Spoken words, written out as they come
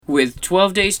With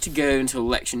 12 days to go until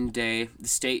Election Day, the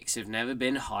stakes have never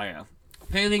been higher.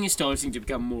 Polling is starting to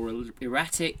become more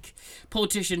erratic,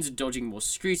 politicians are dodging more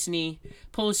scrutiny,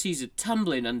 policies are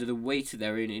tumbling under the weight of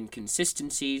their own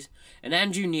inconsistencies, and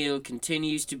Andrew Neil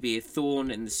continues to be a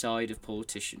thorn in the side of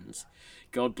politicians.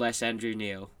 God bless Andrew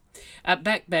Neil. At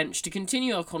Backbench, to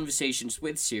continue our Conversations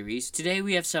With series, today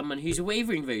we have someone who's a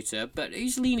wavering voter, but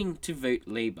who's leaning to vote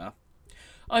Labour.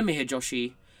 I'm Mihir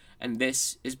Joshi, and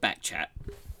this is Backchat.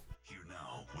 Here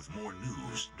now with more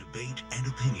news, debate, and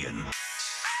opinion.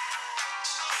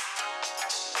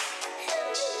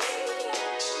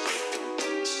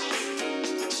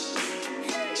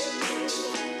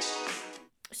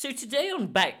 So today on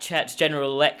Backchat's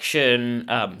general election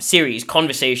series,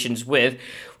 Conversations With,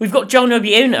 we've got John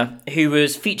Obiona, who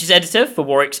was features editor for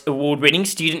Warwick's award-winning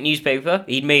student newspaper.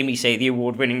 He made me say the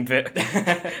award-winning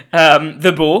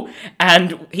The Ball.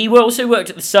 And he also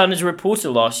worked at The Sun as a reporter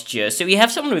last year, so we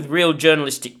have someone with real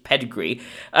journalistic pedigree.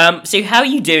 So how are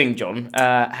you doing, John?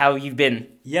 How have you been?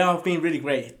 Yeah, I've been really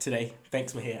great today.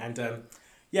 Thanks, Mahir. And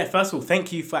first of all,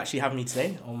 thank you for actually having me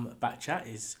today on Backchat.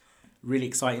 It's really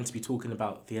exciting to be talking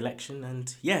about the election.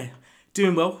 And yeah,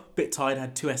 doing well. Bit tired. I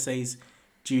had 2 essays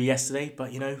due yesterday,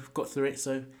 but got through it.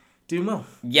 So doing well.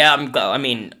 Yeah,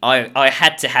 I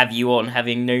had to have you on,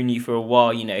 having known you for a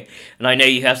while, and I know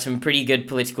you have some pretty good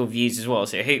political views as well,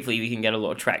 so hopefully we can get a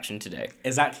lot of traction today.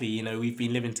 Exactly. We've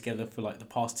been living together for like the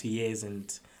past 2 years,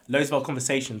 and loads of our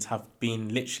conversations have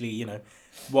been literally,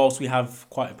 whilst we have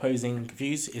quite opposing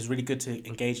views, it's really good to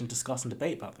engage and discuss and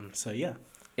debate about them. So yeah.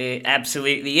 It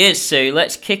absolutely is, so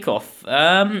let's kick off.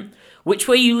 Which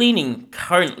way are you leaning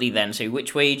currently then? So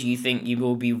which way do you think you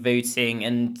will be voting,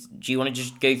 and do you want to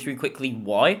just go through quickly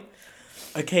why?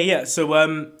 Okay, yeah,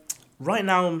 so right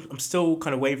now I'm still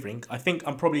kind of wavering. I think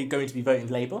I'm probably going to be voting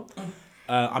Labour.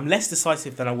 I'm less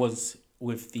decisive than I was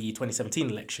with the 2017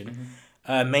 election,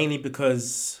 mainly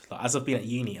because as I've been at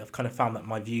uni, I've kind of found that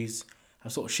my views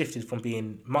have sort of shifted from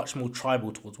being much more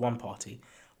tribal towards one party,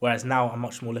 whereas now I'm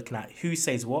much more looking at who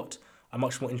says what. I'm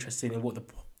much more interested in what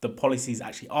the policies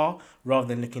actually are, rather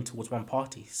than looking towards one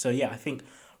party. So yeah, I think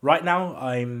right now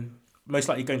I'm most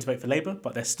likely going to vote for Labour,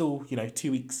 but there's still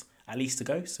 2 weeks at least to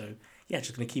go. So yeah,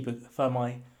 just going to keep a firm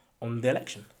eye on the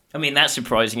election. I mean, that's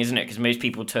surprising, isn't it? Because most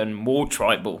people turn more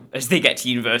tribal as they get to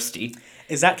university.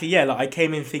 Exactly, yeah. Like I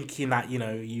came in thinking that,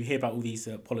 you hear about all these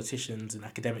politicians and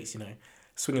academics,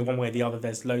 swinging one way or the other.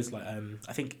 There's loads like,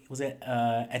 I think, was it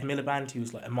Ed Miliband, who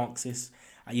was like a Marxist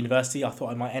at university. I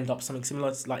thought I might end up something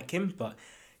similar to like him, but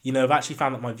I've actually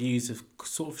found that my views have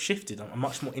sort of shifted. I'm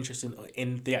much more interested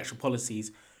in the actual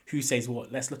policies. Who says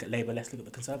what? Let's look at Labour. Let's look at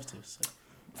the Conservatives. So.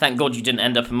 Thank God you didn't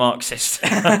end up a Marxist.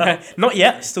 Not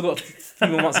yet. Still got a few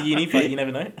more months of uni, but you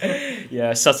never know.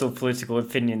 Yeah, subtle political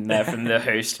opinion there from the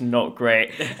host. Not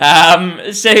great.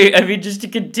 Just to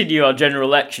continue our general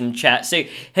election chat. So,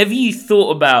 have you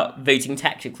thought about voting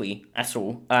tactically at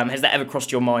all? Has that ever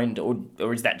crossed your mind,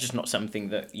 or is that just not something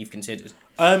that you've considered?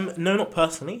 No, not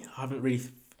personally. I haven't really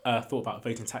thought about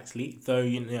voting tactically. Though,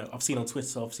 I've seen on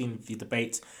Twitter, I've seen the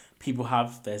debates. People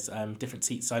have, there's different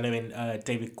seats. So I know in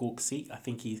David Gauke's seat, I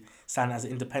think he's standing as an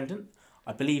independent.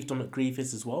 I believe Dominic Grieve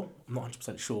is as well. I'm not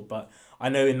 100% sure, but I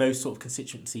know in those sort of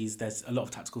constituencies, there's a lot of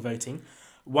tactical voting.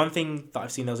 One thing that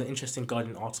I've seen, there was an interesting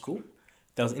Guardian article.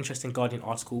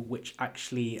 Which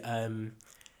actually,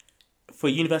 for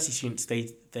university students,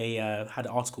 they had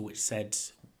an article which said,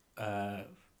 it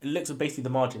looks at basically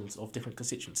the margins of different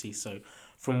constituencies. So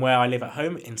from where I live at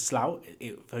home in Slough,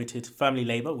 it voted firmly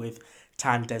Labour with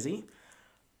Tan Desi,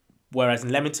 whereas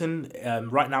in Leamington,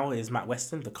 right now is Matt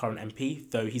Weston, the current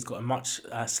MP, though he's got a much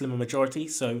slimmer majority.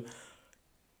 So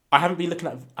I haven't been looking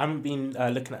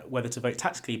at whether to vote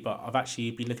tactically, but I've actually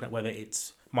been looking at whether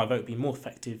my vote be more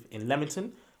effective in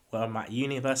Leamington, where I'm at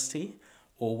university,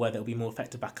 or whether it'll be more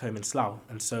effective back home in Slough.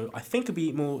 And so I think it'll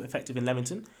be more effective in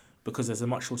Leamington because there's a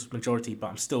much shorter majority, but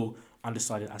I'm still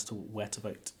undecided as to where to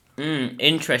vote.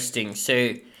 Interesting.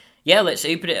 So, yeah, let's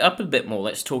open it up a bit more.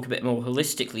 Let's talk a bit more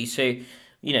holistically. So,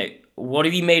 what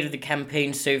have you made of the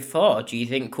campaign so far? Do you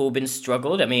think Corbyn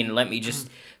struggled? I mean, let me just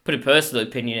put a personal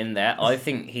opinion in there. I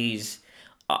think he's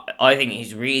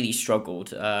really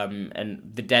struggled. And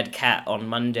the dead cat on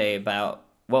Monday about,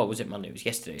 well, was it Monday? It was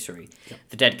yesterday, sorry. Yep.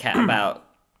 The dead cat about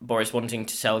Boris wanting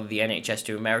to sell the NHS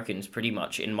to Americans pretty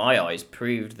much, in my eyes,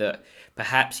 proved that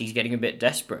perhaps he's getting a bit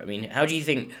desperate. I mean, how do you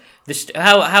think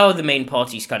how are the main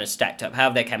parties kind of stacked up? How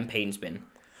have their campaigns been?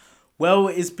 Well,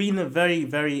 it's been a very,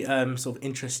 very sort of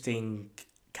interesting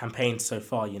campaign so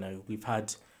far. We've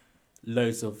had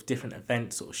loads of different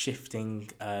events sort of shifting.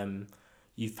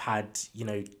 You've had,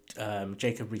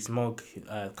 Jacob Rees-Mogg,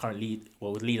 current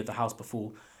leader of the House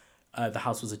before, The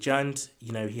House was adjourned.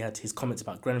 He had his comments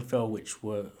about Grenfell, which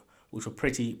were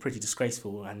pretty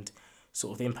disgraceful, and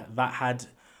sort of the impact that had.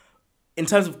 In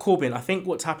terms of Corbyn, I think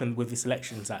what's happened with this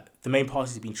election is that the main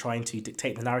parties have been trying to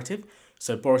dictate the narrative.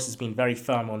 So Boris has been very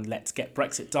firm on "Let's get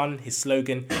Brexit done," his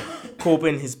slogan.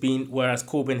 Whereas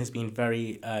Corbyn has been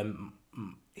very,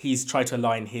 he's tried to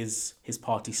align his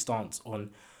party stance on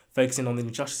focusing on the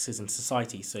injustices in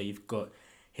society. So you've got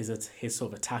his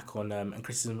sort of attack on and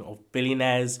criticism of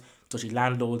billionaires, dodgy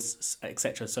landlords,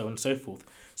 etc., so on and so forth.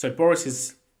 So Boris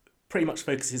has pretty much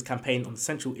focused his campaign on the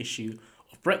central issue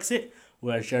of Brexit,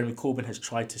 whereas Jeremy Corbyn has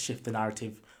tried to shift the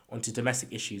narrative onto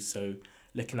domestic issues. So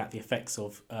looking at the effects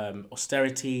of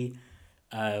austerity,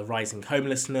 rising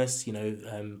homelessness,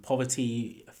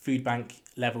 poverty, food bank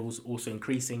levels also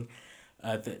increasing,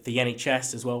 the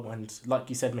NHS as well. And like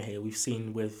you said, Mihir, we've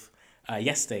seen with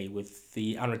yesterday with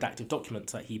the unredacted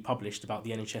documents that he published about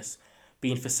the NHS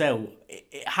being for sale.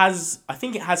 I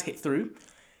think it has hit through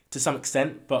to some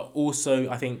extent, but also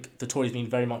I think the Tories have been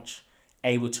very much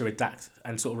able to redact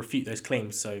and sort of refute those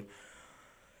claims. So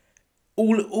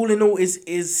all in all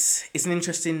is an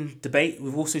interesting debate.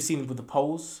 We've also seen with the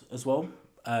polls as well.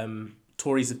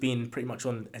 Tories have been pretty much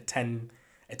on a 10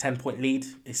 point lead.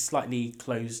 It's slightly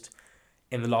closed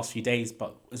in the last few days,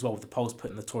 but as well with the polls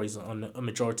putting the Tories on a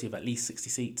majority of at least 60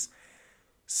 seats.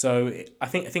 So I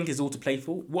think it's all to play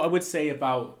for. What I would say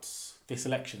about this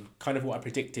election, kind of what I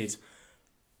predicted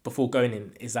before going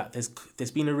in, is that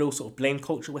there's been a real sort of blame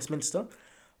culture at Westminster.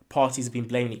 Parties have been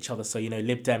blaming each other. So,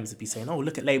 Lib Dems have been saying, oh,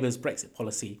 look at Labour's Brexit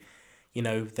policy.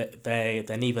 That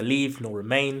they neither leave nor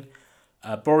remain.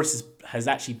 Boris has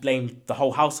actually blamed the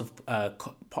whole House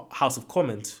of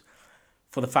Commons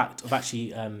for the fact of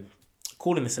actually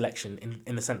calling this election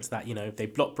in the sense that, they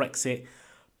blocked Brexit,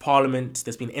 Parliament,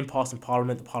 there's been impasse in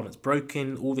Parliament, the Parliament's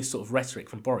broken, all this sort of rhetoric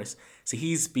from Boris. So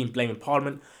he's been blaming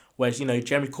Parliament, whereas,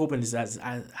 Jeremy Corbyn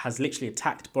has literally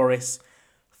attacked Boris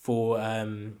for,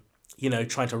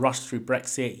 trying to rush through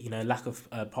Brexit, lack of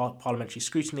parliamentary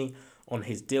scrutiny on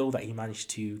his deal that he managed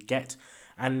to get.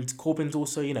 And Corbyn's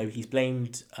also, he's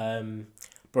blamed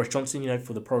Boris Johnson,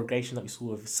 for the prorogation that we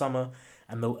saw over summer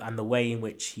and the way in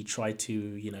which he tried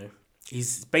to,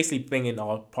 he's basically bringing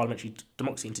our parliamentary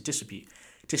democracy into disrepute.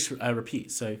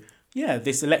 So yeah,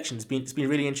 this election it's been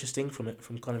really interesting from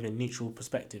kind of a neutral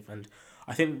perspective, and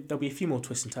I think there'll be a few more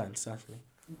twists and turns certainly.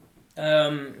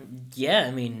 Yeah,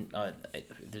 I mean,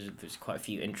 there's quite a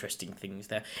few interesting things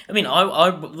there. I mean, I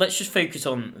let's just focus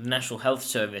on the National Health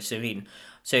Service. I mean,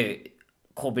 so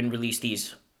Corbyn released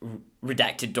these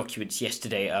redacted documents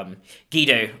yesterday.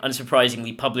 Guido,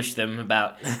 unsurprisingly, published them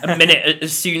about a minute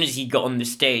as soon as he got on the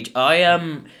stage.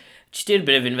 I just did a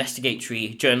bit of investigatory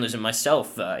journalism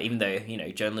myself, even though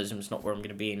journalism's not where I'm going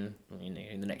to be in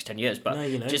the next 10 years. But no,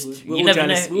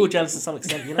 we're all jealous to some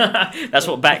extent. That's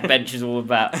what backbench is all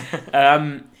about.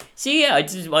 So yeah, I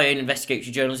did my own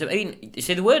investigatory journalism. I mean,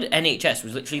 so the word NHS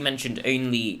was literally mentioned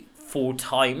only 4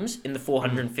 times in the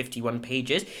 451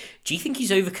 pages. Do you think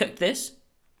he's overcooked this?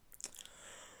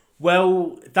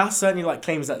 Well, that's certainly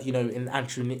claims that, in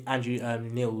Andrew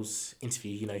Neil's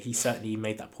interview, he certainly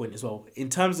made that point as well. In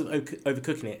terms of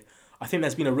overcooking it, I think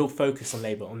there's been a real focus on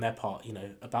Labour on their part,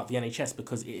 about the NHS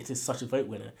because it is such a vote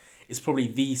winner. It's probably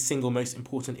the single most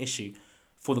important issue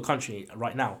for the country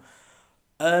right now.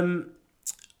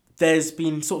 There's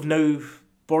been sort of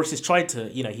Boris has tried to,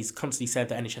 he's constantly said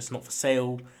that NHS is not for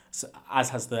sale, as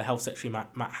has the Health Secretary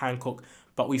Matt Hancock.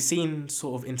 But we've seen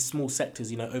sort of in small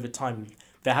sectors, over time,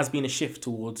 there has been a shift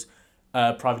towards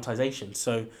privatisation.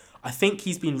 So I think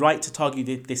he's been right to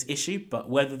target this issue, but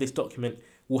whether this document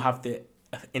will have the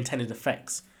intended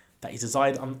effects that he's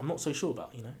desired, I'm not so sure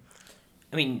about,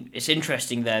 I mean, it's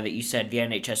interesting there that you said the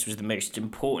NHS was the most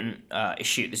important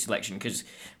issue at this election, because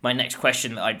my next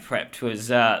question that I'd prepped was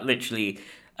literally,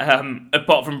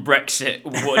 apart from Brexit,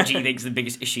 what do you think is the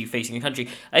biggest issue facing the country?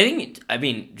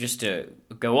 Just to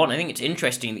go on, I think it's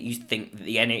interesting that you think that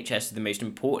the NHS is the most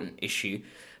important issue,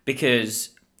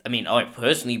 because, I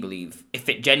personally believe if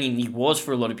it genuinely was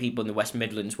for a lot of people in the West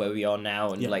Midlands where we are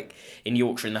now, and in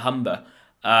Yorkshire and the Humber,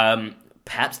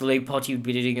 perhaps the Labour Party would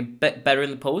be doing a bit better in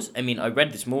the polls. I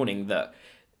read this morning that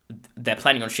they're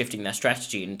planning on shifting their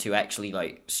strategy and to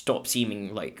actually stop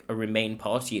seeming like a Remain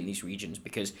party in these regions,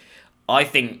 because I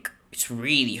think it's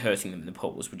really hurting them in the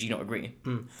polls. Would you not agree?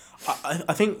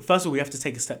 I think, first of all, we have to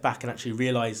take a step back and actually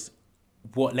realise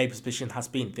what Labour's position has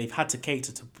been. They've had to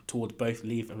cater toward both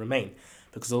Leave and Remain,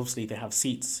 because obviously they have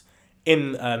seats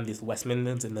in the West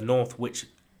Midlands, in the North, which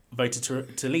voted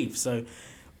to leave. So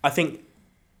I think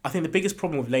the biggest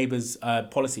problem with Labour's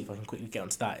policy, if I can quickly get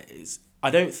onto that, is I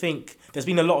don't think there's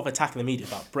been a lot of attack in the media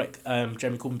about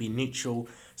Jeremy Corbyn being neutral,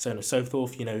 so on and so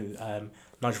forth. Nigel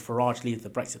Farage, leader of the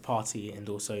Brexit Party, and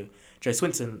also Joe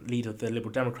Swinson, leader of the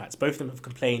Liberal Democrats. Both of them have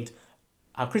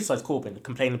criticised Corbyn,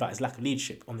 complaining about his lack of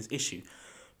leadership on this issue.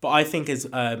 But I think, as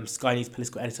Sky News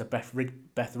political editor Beth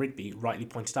Rigby rightly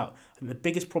pointed out, I think the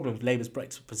biggest problem with Labour's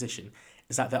Brexit position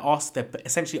is that they're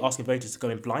essentially asking voters to go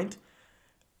in blind.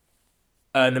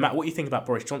 No matter what you think about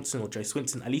Boris Johnson or Joe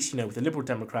Swinson, at least with the Liberal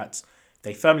Democrats,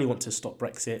 they firmly want to stop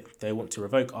Brexit. They want to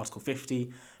revoke Article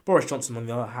 50. Boris Johnson, on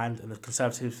the other hand, and the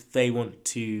Conservatives, they want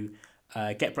to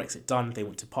get Brexit done. They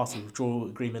want to pass a withdrawal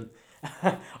agreement.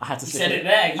 I had to slip it.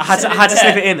 I had to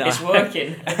slip it in. It's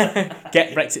working.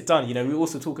 Get Brexit done. We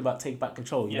also talk about take back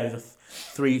control. The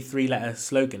three-letter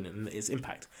slogan and its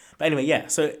impact. But anyway, yeah.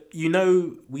 So we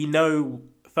know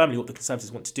firmly what the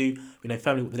Conservatives want to do. We know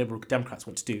firmly what the Liberal Democrats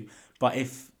want to do. But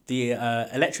if the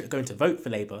electorate are going to vote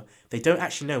for Labour, they don't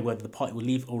actually know whether the party will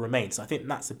leave or remain. So I think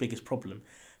that's the biggest problem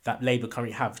that Labour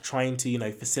currently have, trying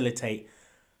to facilitate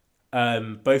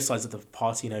both sides of the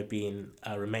party, being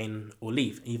remain or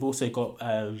leave. You've also got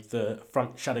the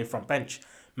shadow front bench.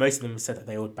 Most of them said that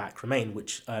they would back remain,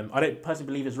 which I don't personally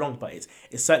believe is wrong, but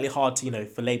it's certainly hard to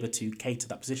for Labour to cater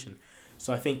that position.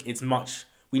 So I think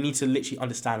we need to literally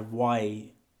understand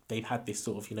why they've had this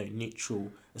sort of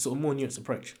neutral, sort of more nuanced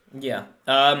approach. Yeah.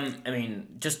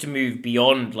 Just to move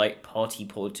beyond party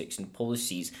politics and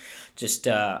policies, just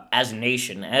as a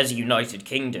nation, as a United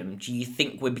Kingdom, do you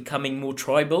think we're becoming more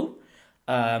tribal?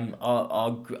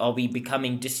 Are we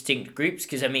becoming distinct groups?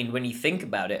 Because when you think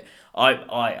about it,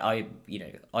 I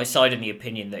side in the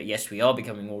opinion that yes, we are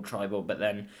becoming more tribal, but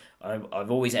then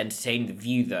I've always entertained the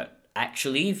view that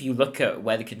actually, if you look at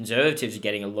where the Conservatives are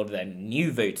getting a lot of their new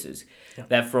voters,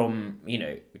 they're from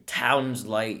towns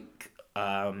like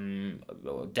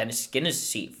Dennis Skinner's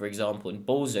seat, for example, in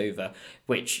Bolsover,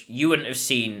 which you wouldn't have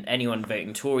seen anyone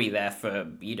voting Tory there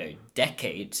for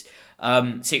decades.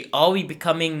 So are we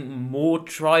becoming more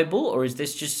tribal, or is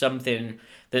this just something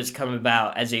that's come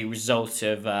about as a result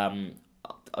of our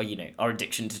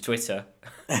addiction to Twitter?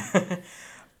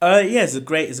 It's a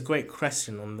great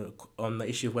question on the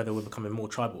issue of whether we're becoming more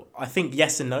tribal. I think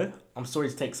yes and no. I'm sorry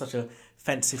to take such a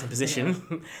fence-sitting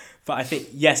position, but I think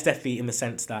yes, definitely, in the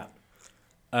sense that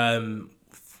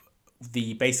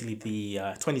the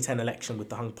 2010 election with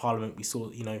the hung parliament, we saw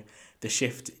the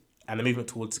shift and the movement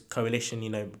towards coalition,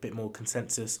 a bit more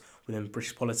consensus within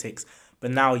British politics.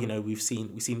 But now we've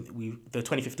seen the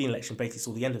 2015 election basically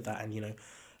saw the end of that, and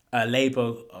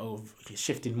Labour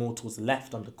shifted more towards the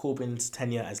left under Corbyn's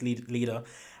tenure as leader,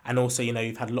 and also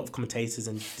you've had a lot of commentators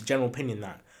and the general opinion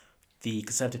that the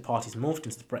Conservative Party's morphed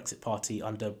into the Brexit Party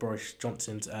under Boris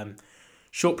Johnson's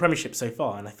short premiership so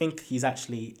far, and I think he's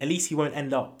actually, at least he won't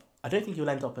end up. I don't think he'll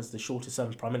end up as the shortest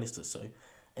serving prime minister, so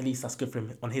at least that's good for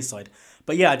him on his side.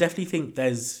 But yeah, I definitely think there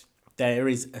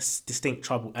is a distinct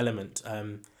tribal element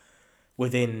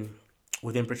within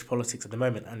British politics at the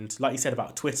moment. And like you said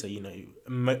about Twitter, a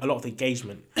lot of the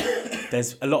engagement,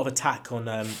 there's a lot of attack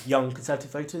on young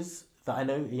Conservative voters that I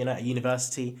know, at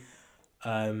university,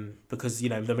 because,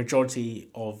 the majority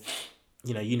of,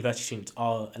 university students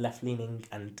are left-leaning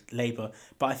and Labour.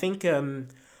 But I think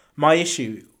my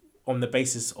issue on the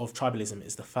basis of tribalism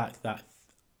is the fact that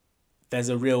there's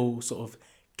a real sort of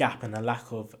gap and a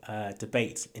lack of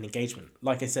debate and engagement.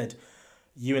 Like I said,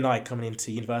 you and I coming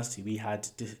into university, we had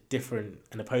different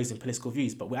and opposing political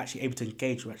views, but we're actually able to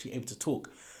engage, we're actually able to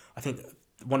talk. I think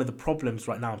one of the problems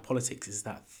right now in politics is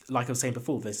that, like I was saying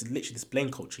before, there's literally this blame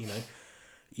culture,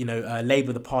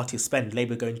 Labour, the party of spend,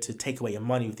 Labour going to take away your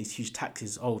money with these huge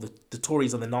taxes. Oh, the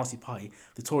Tories are the nasty party,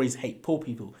 the Tories hate poor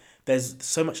people. There's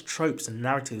so much tropes and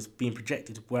narratives being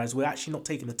projected, whereas we're actually not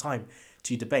taking the time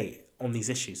to debate on these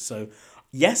issues. So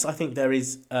yes, I think there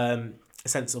is a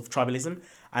sense of tribalism.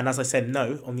 And as I said,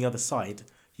 no, on the other side,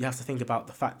 you have to think about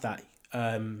the fact that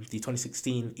the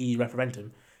 2016 EU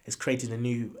referendum has created a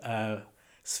new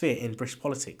sphere in British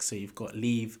politics. So you've got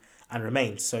Leave and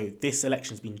Remain. So this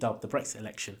election has been dubbed the Brexit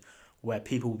election, where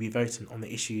people will be voting on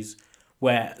the issues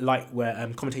where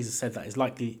commentators said that it's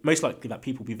most likely that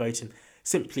people will be voting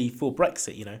simply for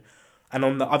Brexit, And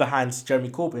on the other hand, Jeremy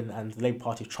Corbyn and the Labour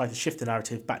Party have tried to shift the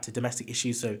narrative back to domestic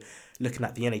issues, so looking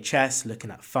at the NHS, looking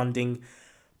at funding,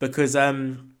 because I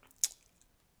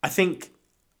think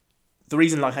the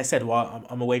reason, like I said, why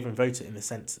I'm a wavering voter in the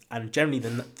sense, and generally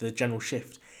the general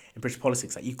shift in British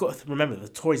politics, that you've got to remember the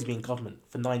Tories have been in government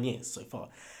for 9 years so far,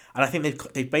 and I think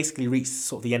they've basically reached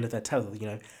sort of the end of their tether.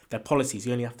 Their policies.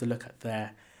 You only have to look at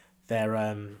their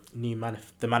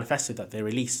the manifesto that they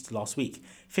released last week,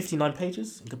 59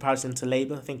 pages in comparison to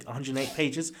Labour, I think 108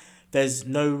 pages. There's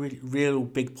no real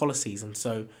big policies, and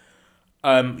so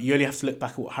You only have to look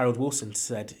back at what Harold Wilson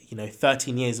said.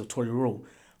 13 years of Tory rule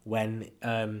when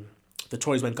the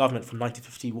Tories were in government from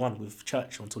 1951 with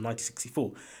Churchill until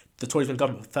 1964. The Tories were in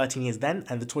government for 13 years then,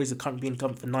 and the Tories have currently been in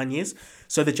government for 9 years.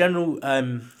 So the general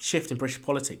shift in British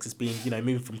politics has been,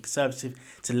 moving from Conservative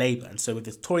to Labour. And so with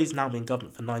the Tories now being in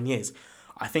government for 9 years,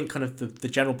 I think kind of the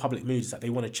general public mood is that they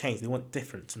want to change, they want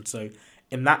difference. And so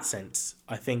in that sense,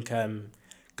 I think going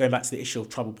back to the issue of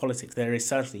troubled politics, there is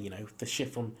certainly, the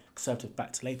shift from Conservative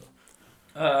back to Labour.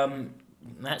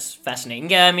 That's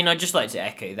fascinating. Yeah, I mean, I'd just like to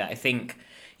echo that. I think,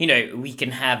 we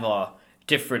can have our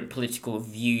different political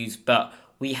views, but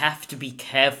we have to be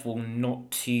careful not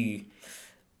to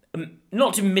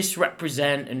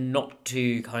misrepresent and not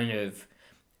to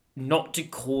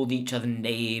call each other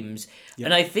names. Yeah.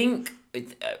 And I think,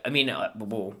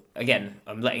 well, again,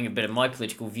 I'm letting a bit of my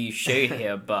political view show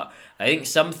here, but I think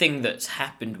something that's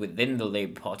happened within the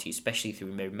Labour Party, especially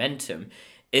through Momentum,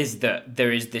 is that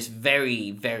there is this very,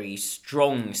 very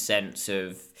strong sense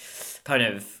of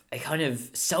a kind of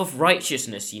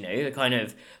self-righteousness, a kind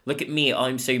of, look at me,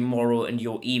 I'm so moral and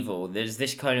you're evil. There's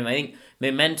this kind of, I think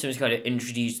Momentum has kind of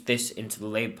introduced this into the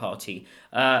Labour Party.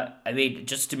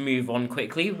 Just to move on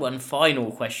quickly, one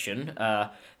final question. I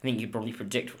think you probably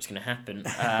predict what's going to happen.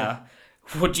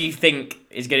 What do you think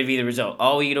is going to be the result?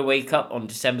 Are we going to wake up on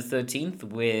December 13th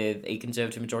with a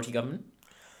Conservative majority government?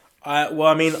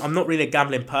 I'm not really a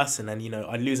gambling person, and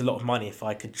I'd lose a lot of money if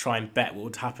I could try and bet what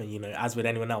would happen. As with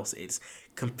anyone else, it's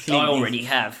completely. I already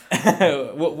have.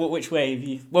 Which way have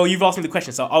you? Well, you've asked me the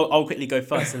question, so I'll quickly go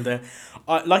first. And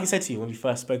like I said to you when we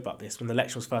first spoke about this, when the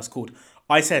election was first called,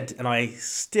 I said, and I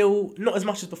still, not as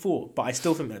much as before, but I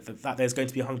still think that there's going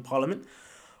to be a hung parliament.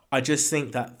 I just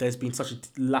think that there's been such a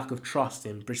lack of trust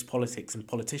in British politics and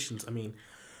politicians. I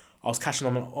was catching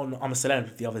on Amos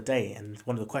Salem the other day, and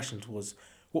one of the questions was,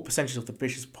 what percentage of the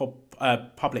British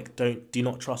public do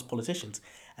not trust politicians?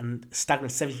 And staggering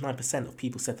 79% of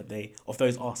people said that they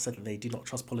do not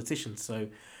trust politicians. So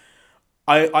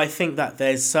I think that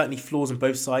there's certainly flaws on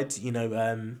both sides.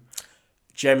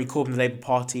 Jeremy Corbyn, the Labour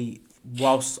Party,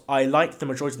 whilst I like the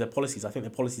majority of their policies, I think their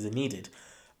policies are needed.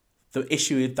 The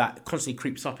issue that constantly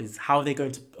creeps up is how are they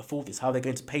going to afford this? How are they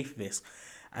going to pay for this?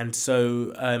 And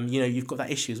so, you've got that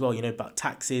issue as well, about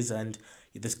taxes, and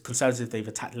the Conservatives, they've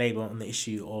attacked Labour on the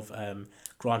issue of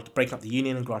breaking up the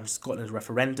union and granting Scotland a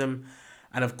referendum.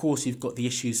 And of course, you've got the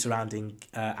issues surrounding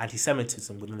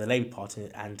anti-Semitism within the Labour Party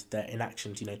and their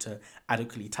inactions, to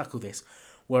adequately tackle this.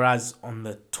 Whereas on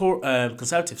the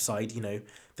Conservative side,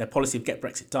 their policy of get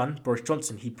Brexit done, Boris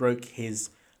Johnson, he broke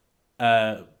his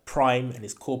prime and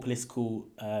his core political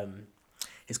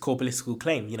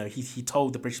claim. He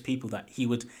told the British people that he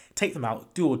would take them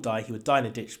out, do or die. He would die in a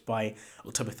ditch by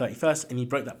October 31st, and he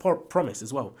broke that promise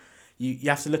as well. You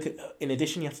have to look at, in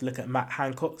addition, you have to look at Matt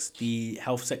Hancock, the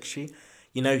Health Secretary.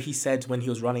 He said when he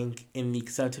was running in the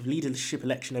Conservative leadership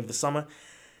election over the summer,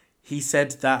 he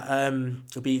said that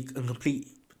it'll be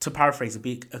it'd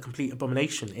be a complete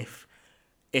abomination if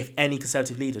any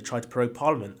Conservative leader tried to prorogue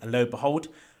Parliament, and lo and behold,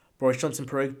 Boris Johnson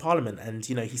prorogued Parliament, and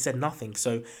he said nothing.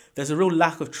 So there's a real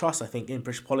lack of trust, I think, in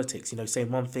British politics.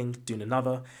 Saying one thing, doing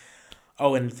another.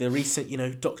 Oh, and the recent,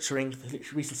 doctoring, the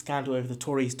recent scandal over the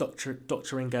Tories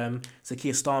doctoring Sir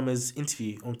Keir Starmer's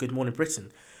interview on Good Morning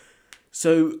Britain.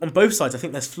 So on both sides, I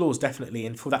think there's flaws, definitely,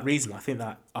 and for that reason, I think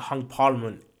that a hung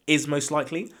Parliament is most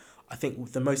likely. I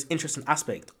think the most interesting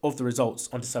aspect of the results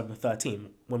on December 13,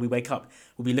 when we wake up,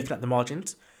 we'll be looking at the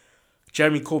margins.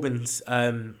 Jeremy Corbyn's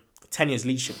 10 years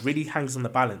leadership really hangs on the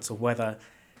balance of whether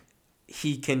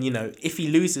he can, if he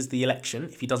loses the election,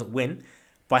 if he doesn't win,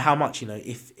 by how much,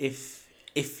 if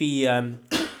he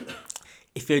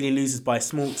only loses by a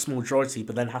small majority,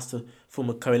 but then has to form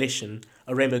a coalition,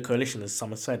 a rainbow coalition, as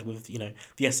some have said, with the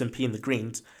SNP and the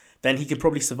Greens, then he can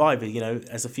probably survive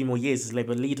as a few more years as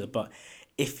Labour leader. But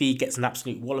if he gets an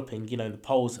absolute walloping, in the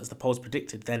polls, as the polls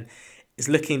predicted, then it's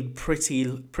looking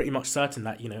pretty much certain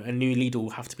that a new leader will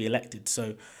have to be elected.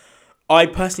 So I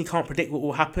personally can't predict what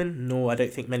will happen, nor I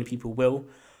don't think many people will.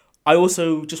 I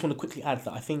also just want to quickly add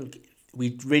that I think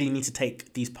we really need to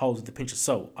take these polls with a pinch of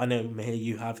salt. I know, Mahir,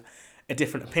 you have a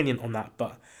different opinion on that,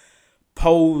 but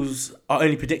polls are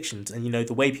only predictions, and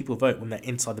the way people vote when they're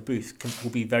inside the booth will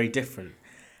be very different.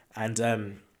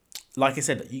 And like I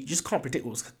said, you just can't predict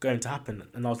what's going to happen.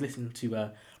 And I was listening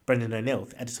to Brendan O'Neill,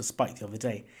 the editor of Spike, the other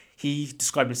day. He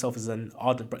described himself as an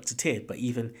ardent Brexiteer, but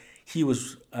even he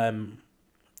was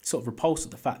sort of repulsed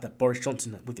at the fact that Boris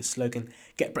Johnson, with his slogan,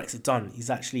 get Brexit done, he's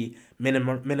actually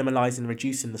minimalising and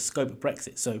reducing the scope of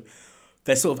Brexit. So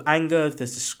there's sort of anger,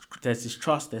 there's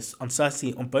distrust, there's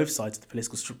uncertainty on both sides of the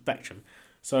political spectrum.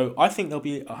 So I think there'll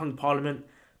be a hung Parliament.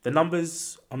 The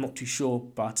numbers, I'm not too sure,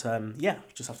 but yeah,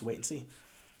 just have to wait and see.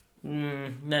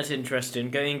 That's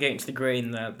interesting. Going against the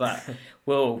grain there, but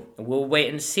we'll wait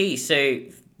and see. So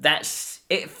that's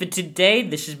it for today.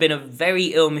 This has been a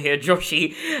very Ilmhir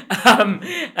Joshi,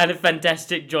 and a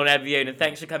fantastic John Abiona.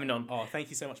 Thanks for coming on. Oh, thank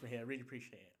you so much, Mahir. I really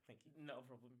appreciate it. Thank you. No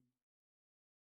problem.